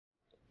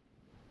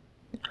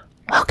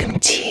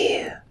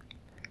to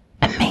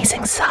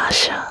Amazing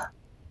Sasha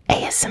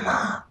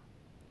ASMR.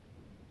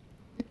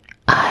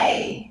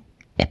 I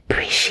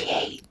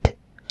appreciate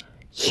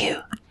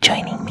you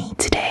joining me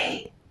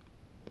today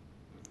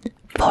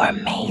for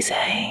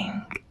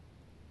amazing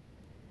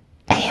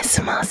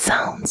ASMR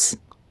sounds.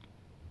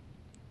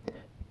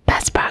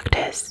 Best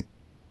practice.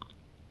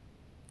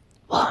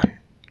 1.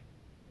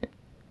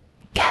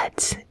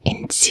 Get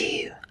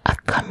into a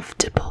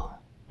comfortable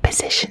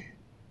position.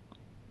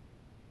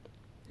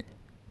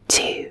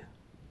 2.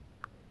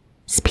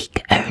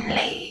 Speak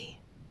only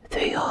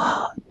through your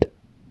heart.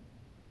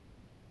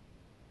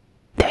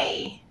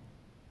 3.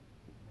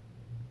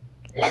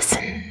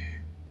 Listen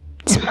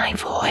to my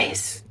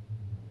voice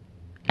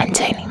and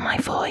only my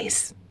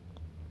voice.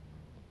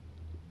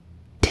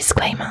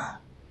 Disclaimer.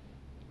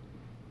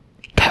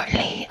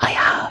 Currently I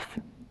have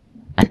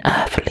an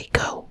earthly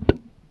cold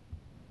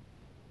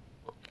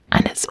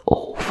and it's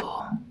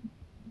awful.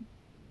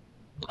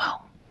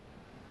 Well,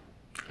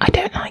 I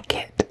don't like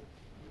it.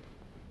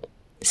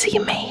 So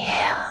you may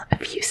hear a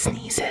few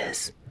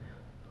sneezes,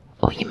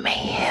 or you may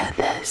hear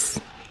this.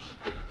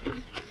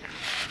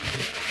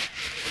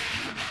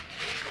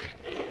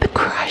 The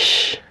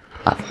crush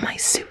of my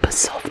super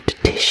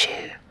soft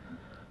tissue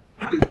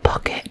from the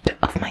pocket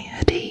of my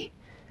hoodie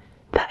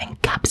that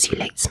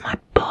encapsulates my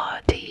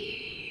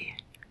body.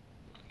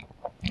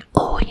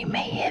 Or you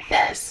may hear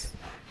this.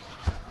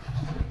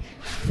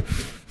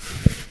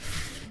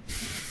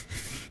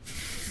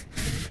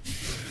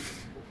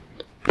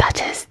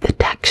 That is the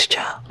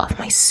texture of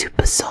my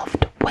super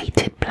soft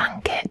weighted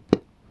blanket.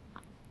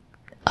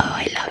 Oh,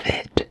 I love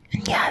it.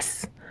 And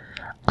yes,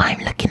 I'm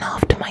looking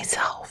after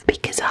myself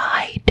because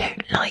I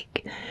don't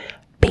like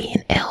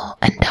being ill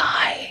and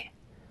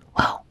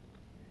well,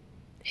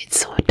 it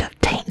sort of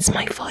taints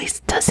my voice,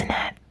 doesn't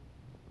it?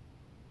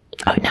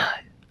 Oh no,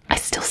 I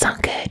still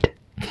sound good.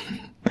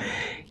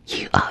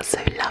 You are so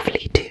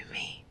lovely to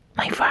me,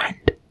 my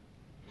friend.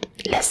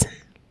 Listen.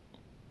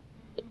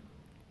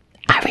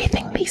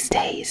 Everything these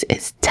days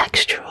is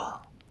textural.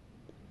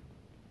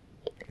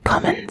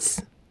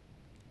 Comments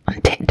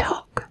on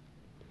TikTok,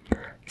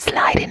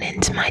 sliding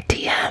into my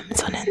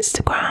DMs on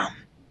Instagram,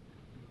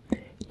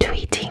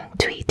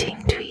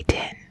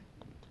 tweeting.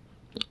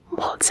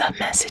 WhatsApp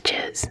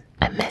messages,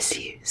 I miss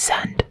you,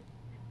 send.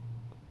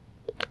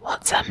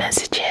 WhatsApp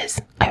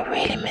messages, I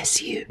really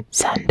miss you,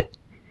 send.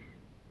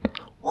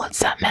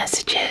 WhatsApp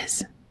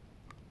messages,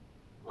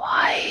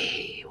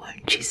 why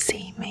won't you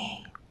see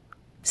me,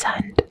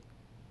 send.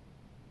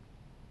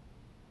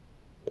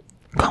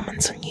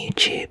 Comments on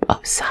YouTube,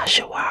 oh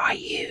Sasha, where are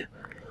you?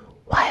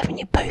 Why haven't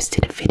you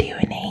posted a video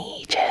in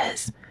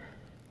ages?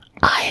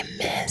 I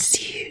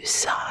miss you,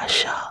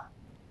 Sasha.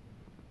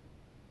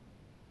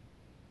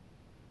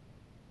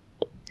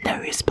 No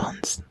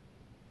response.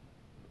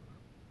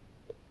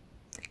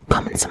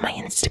 Comments on my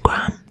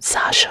Instagram,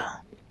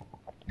 Sasha.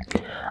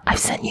 I've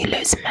sent you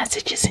loads of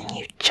messages and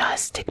you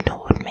just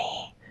ignored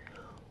me.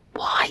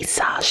 Why,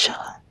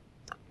 Sasha?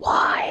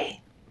 Why?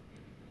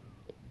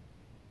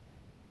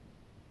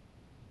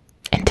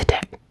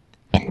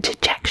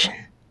 Interjection.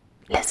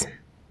 Listen.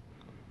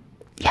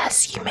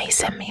 Yes, you may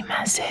send me a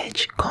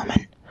message,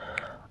 comment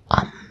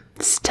on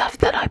stuff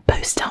that I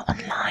post out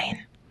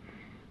online.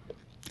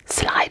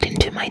 Slide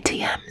into my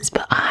DMs,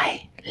 but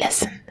I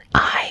listen.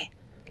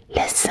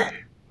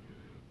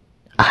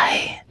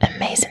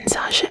 Amazing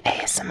Sasha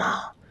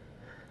ASMR.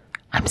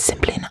 I'm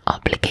simply not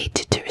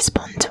obligated to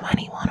respond to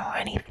anyone or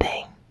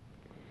anything.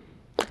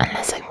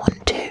 Unless I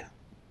want to.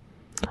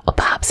 Or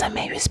perhaps I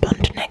may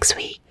respond next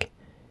week.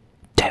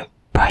 Don't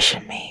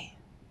pressure me.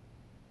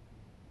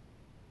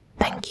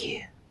 Thank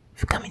you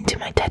for coming to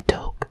my TED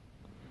Talk.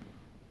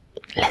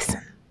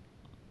 Listen,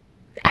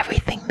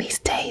 everything these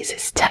days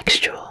is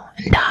textual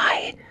and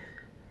I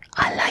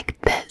like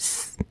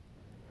this.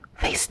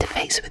 Face to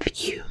face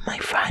with you, my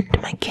friend,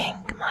 my king,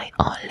 my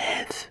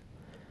olive.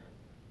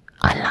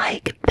 I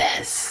like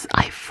this.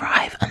 I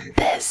thrive on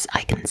this.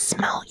 I can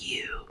smell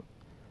you.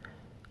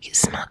 You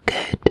smell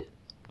good.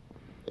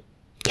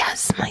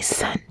 Yes, my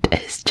scent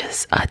is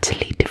just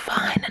utterly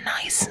divine and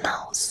I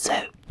smell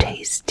so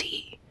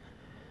tasty.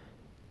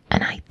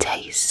 And I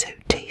taste so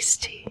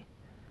tasty.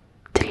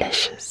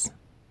 Delicious.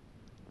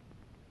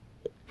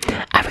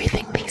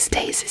 Everything these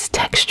days is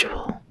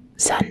textual.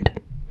 Send.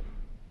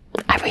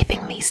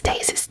 Everything these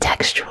days is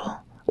textual.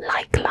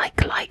 Like.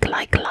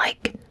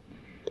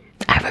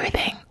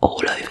 Everything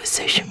all over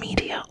social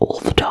media, all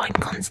the time,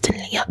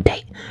 constantly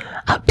update.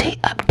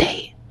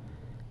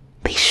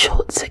 These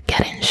shorts are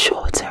getting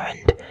shorter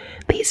and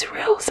these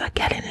reels are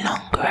getting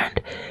longer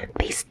and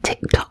these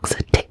TikToks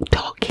are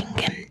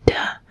TikToking and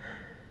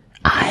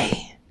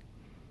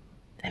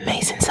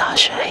Amazing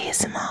Sasha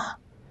ASMR.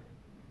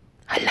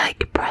 I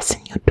like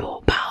pressing your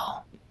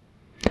doorbell,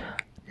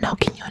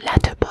 knocking your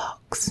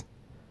letterbox,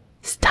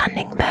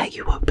 standing there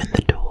you open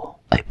the door,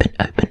 open.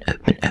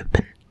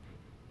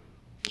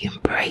 You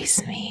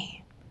embrace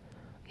me,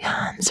 your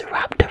hands are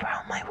wrapped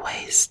around my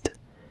waist,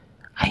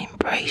 I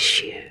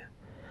embrace you,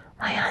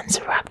 my hands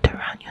are wrapped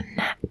around your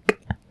neck,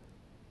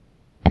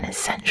 in a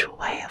sensual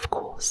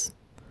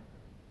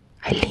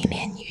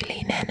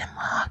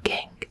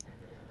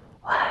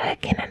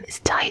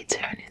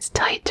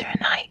tighter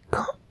and I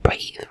can't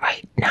breathe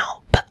right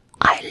now, but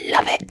I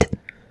love it.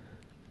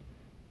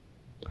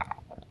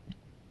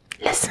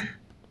 Listen,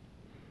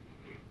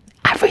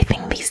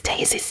 everything these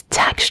days is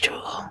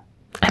textural.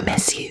 I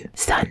miss you,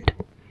 Sand.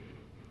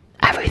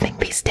 Everything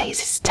these days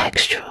is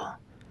textural.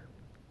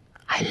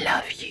 I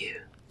love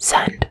you,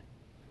 Sand.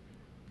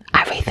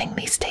 Everything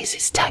these days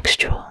is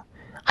textual.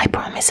 I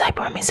promise, I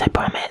promise, I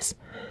promise.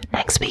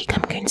 Next week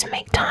I'm going to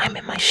make time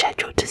in my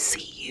schedule to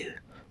see you,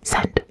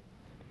 Sand.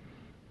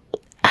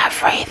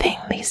 Everything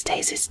these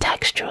days is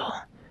textual.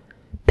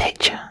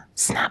 Picture,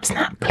 snap,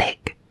 snap,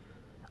 click.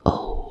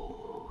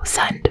 Oh,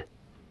 Sand.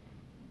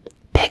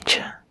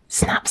 Picture,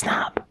 snap,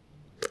 snap.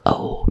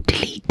 Oh,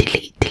 delete,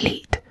 delete,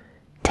 delete.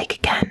 Take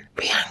again,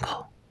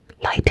 re-angle.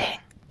 Lighting,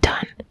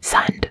 done,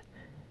 Sand.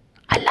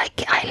 I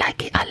like it, I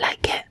like it, I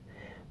like it.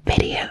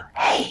 Video,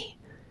 hey,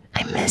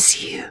 I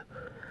miss you.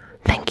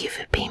 Thank you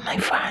for being my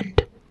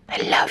friend.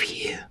 I love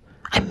you.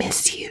 I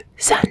miss you.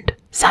 Sand,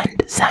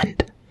 Sand,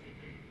 Sand.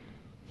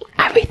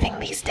 Everything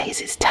these days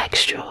is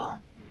textual.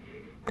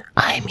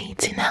 I'm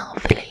eating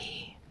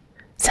healthily.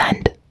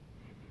 Sand.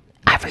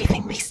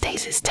 Everything these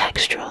days is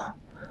textual.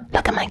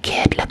 Look at my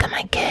kid, look at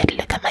my kid,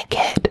 look at my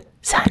kid.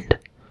 Sand.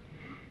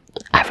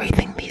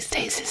 Everything these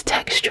days is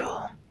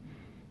textual.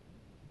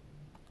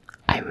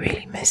 I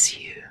really miss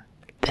you.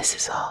 This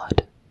is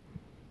hard.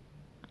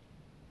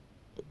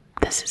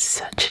 This is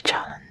such a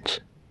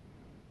challenge.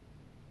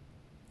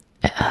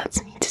 It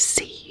hurts me to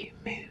see you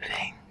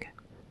moving,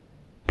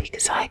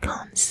 because I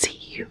can't see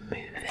you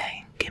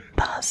moving in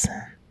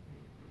person.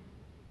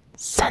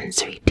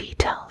 Sensory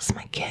details,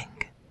 my king.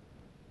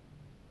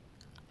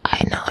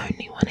 I not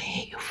only want to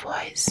hear your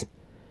voice,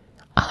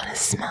 I want to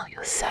smell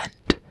your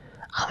scent,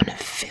 I want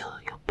to feel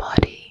your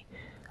body,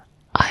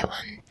 I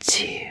want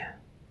to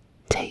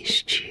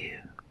taste you.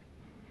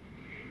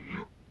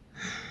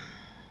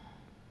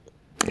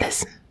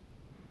 Listen,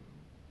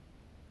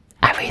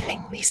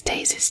 everything these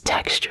days is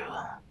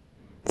textual,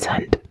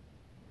 Sand.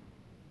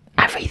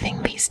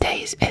 Everything these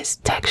days is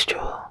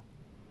textual.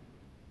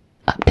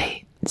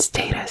 Update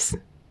status,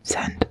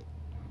 Sand.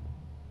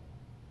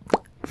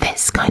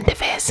 This kind of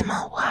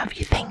ASMR will have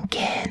you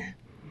thinking,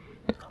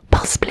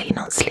 possibly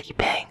not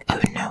sleeping. Oh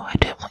no, I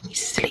don't want you to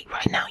sleep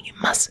right now. You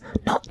must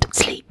not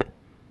sleep.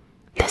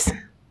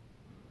 Listen,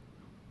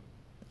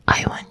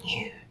 I want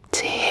you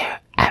to hear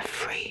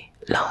every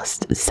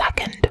last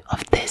second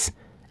of this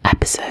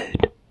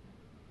episode.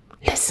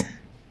 Listen.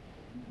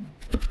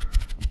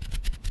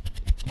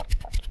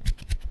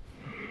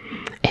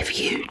 If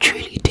you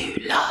truly do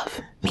love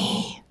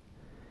me,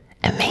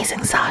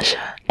 Amazing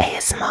Sasha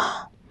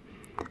ASMR,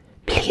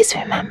 please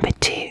remember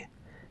to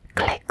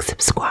click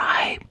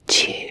subscribe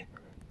to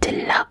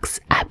deluxe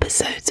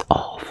episodes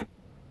of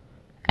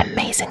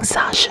Amazing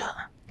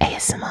Sasha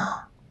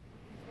ASMR.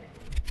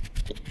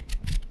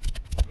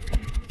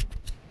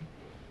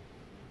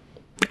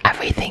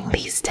 Everything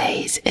these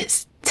days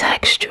is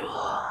textual.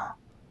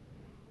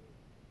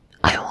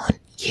 I want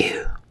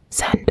you,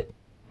 Sand.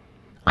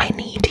 I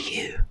need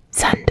you,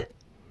 Sand.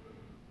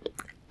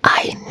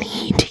 I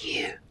need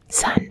you,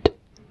 Sand.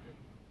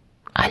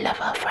 I love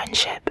our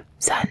friendship,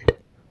 Sand.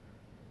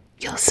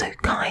 You're so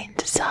kind,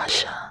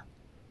 Sasha.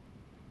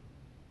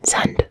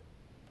 Sand.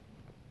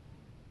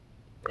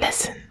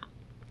 Listen.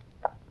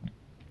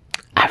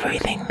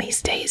 Everything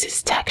these days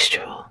is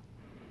textual.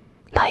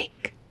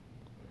 Like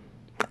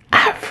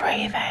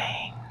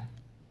everything.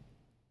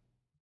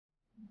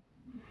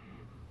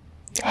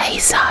 Hey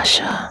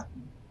Sasha,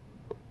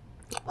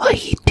 what are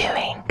you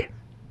doing?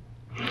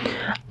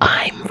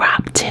 I'm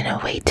wrapped in a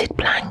weighted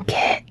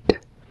blanket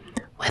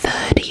with a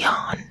hoodie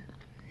on,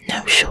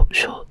 no short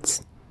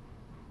shorts,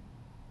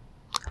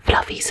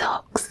 fluffy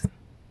socks.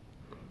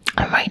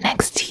 I'm right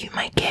next to you,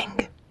 my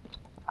king.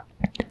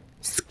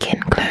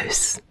 Skin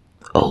close,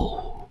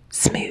 oh,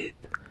 smooth.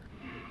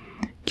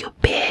 Your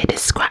beard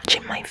is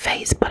scratching my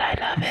face, but I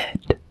love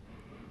it.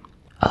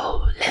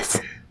 Oh,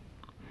 listen.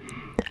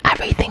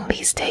 Everything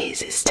these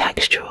days is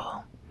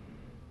textual.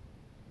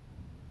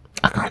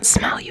 I can't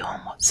smell you on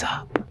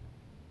WhatsApp,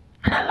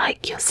 and I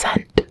like your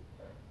scent.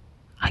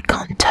 I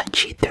can't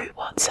touch you through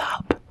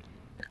WhatsApp,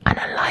 and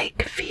I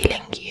like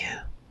feeling you.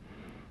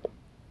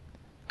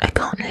 I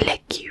can't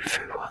lick you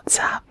through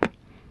WhatsApp.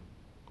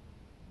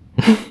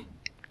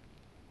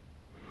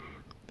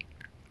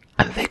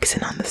 I'm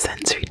focusing on the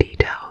sensory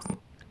details.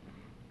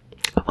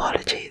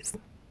 Apologies.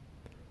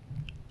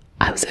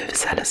 I was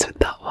overzealous with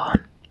that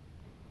one.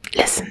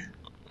 Listen.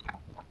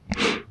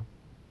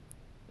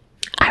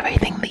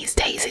 Everything these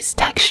days is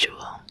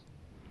textual.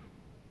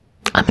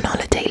 I'm on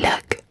holiday,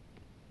 look.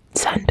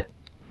 Sand.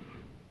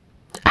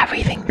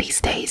 Everything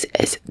these days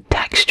is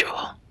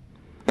textual.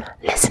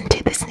 Listen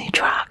to this new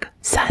track,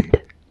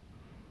 Sand.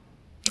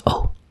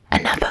 Oh,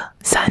 another,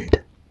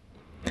 Sand.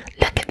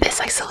 Look at this,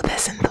 I saw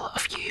this and thought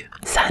of you,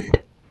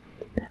 Sand.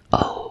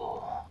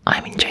 Oh,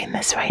 I'm enjoying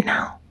this right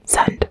now,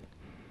 Sand.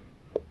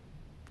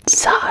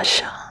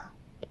 Sasha,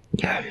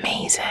 you're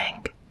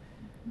amazing.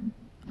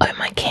 Oh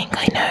my king,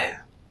 I know.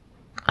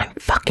 I'm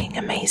fucking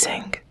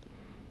amazing.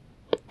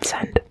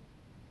 Sand.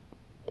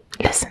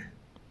 Listen,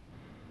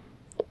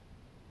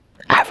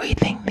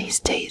 everything these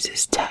days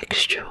is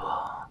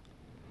textual.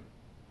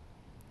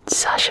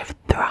 Sasha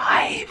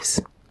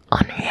thrives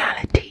on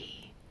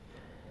reality,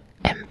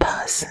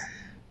 in-person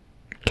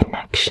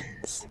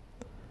connections.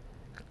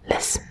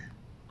 Listen,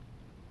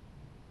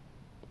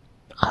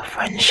 our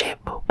friendship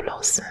will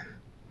blossom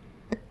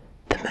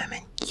the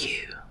moment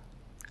you,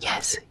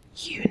 yes,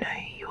 you know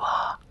who you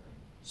are,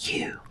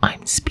 you,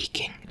 I'm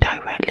speaking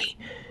directly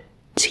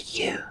to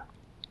you.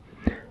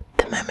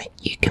 The moment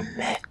you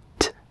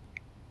commit,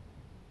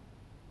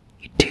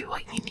 you do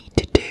what you need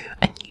to do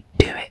and you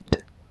do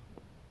it.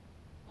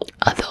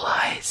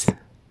 Otherwise,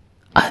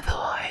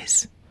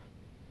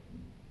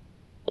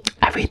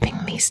 everything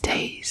these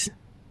days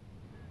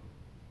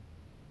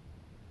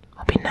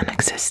will be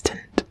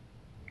non-existent,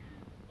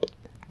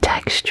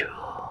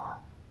 textual,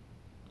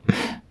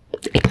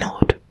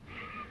 ignored,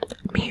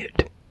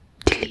 mute,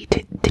 delete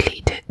it,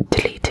 delete it,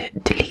 delete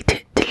it, delete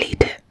it,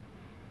 delete it.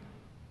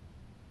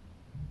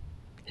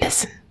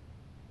 Listen,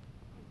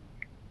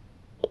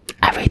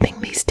 everything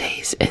these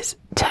days is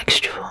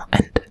textual,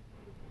 and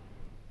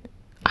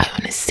I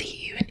want to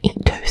see you and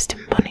eat toast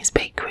in Bonnie's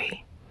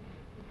bakery.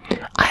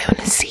 I want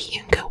to see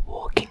you and go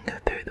walking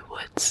through the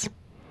woods.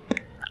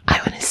 I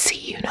want to see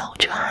you and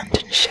hold your hand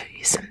and show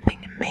you something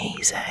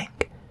amazing.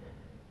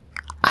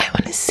 I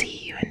want to see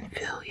you and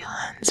feel your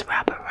hands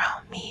wrap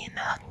around me and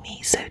hug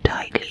me so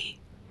tightly.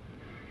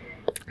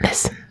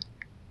 Listen,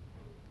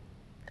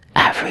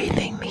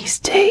 everything these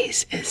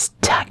days is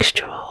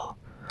textual.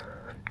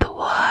 The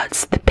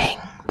words, the ping,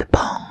 the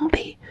pong,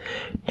 the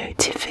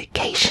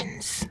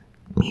notifications,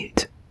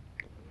 mute.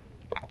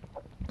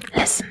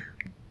 Listen,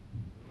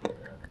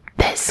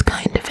 this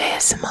kind of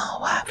ASMR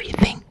will have you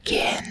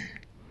thinking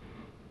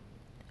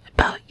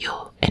about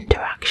your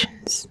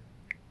interactions,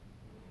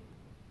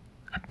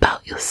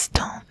 about your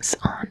stance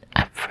on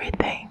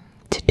everything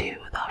to do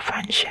with our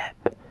friendship.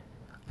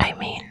 I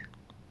mean,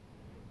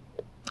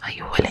 are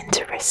you willing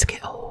to risk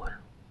it all?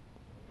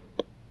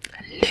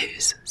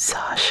 Lose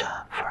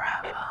Sasha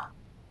forever?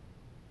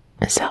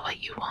 Is that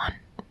what you want,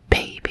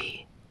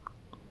 baby?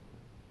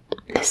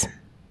 Listen,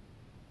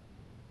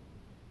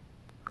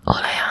 all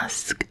I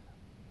ask,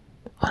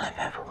 all I've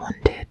ever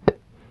wanted,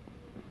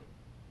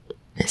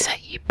 is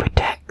that you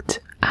protect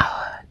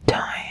our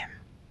time.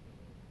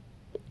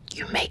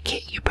 You make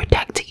it, you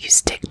protect it, you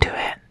stick to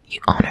it, you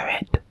honor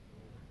it.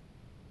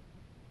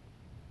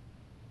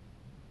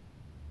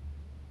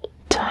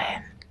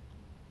 Time.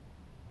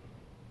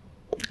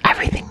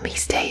 Everything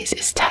these days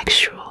is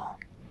textual.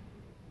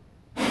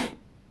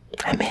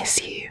 I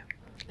miss you.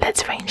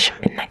 Let's arrange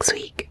something next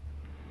week.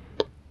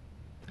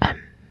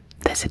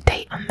 There's a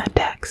date on that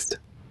text.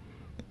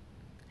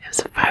 It was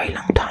a very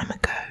long time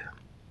ago.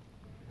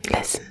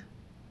 Listen,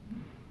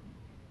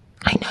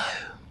 I know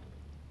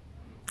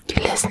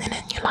you're listening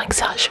and you're like,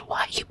 Sasha,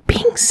 why are you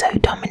being so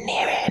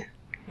domineering?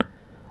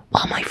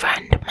 Well, my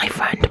friend,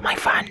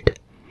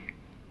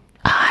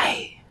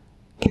 I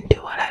can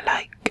do what I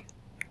like.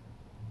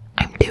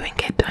 I'm doing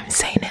it, I'm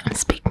saying it, I'm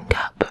speaking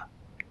up.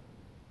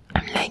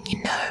 I'm letting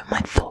you know my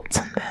thoughts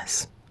on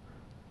this.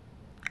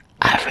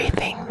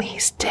 Everything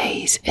these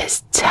days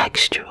is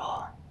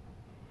textual.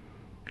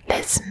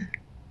 Listen,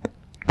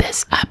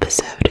 this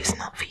episode is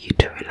not for you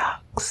to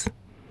relax,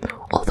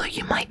 although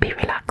you might be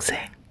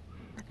relaxing,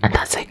 and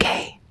that's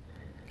okay.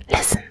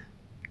 Listen,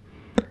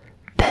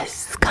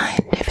 this kind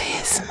of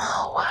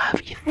ASMR will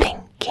have you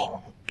thinking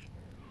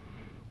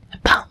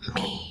about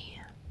me.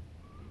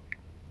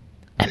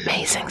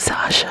 Amazing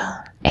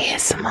Sasha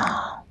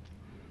ASMR.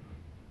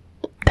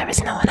 There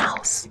is no one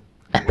else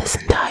in this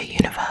entire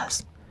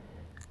universe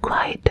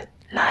quite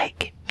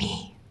like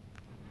me.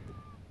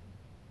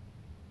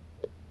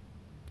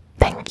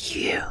 Thank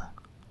you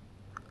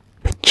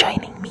for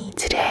joining me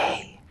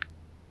today.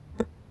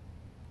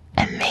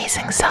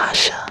 Amazing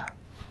Sasha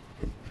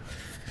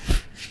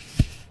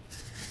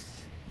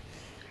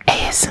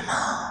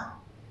ASMR.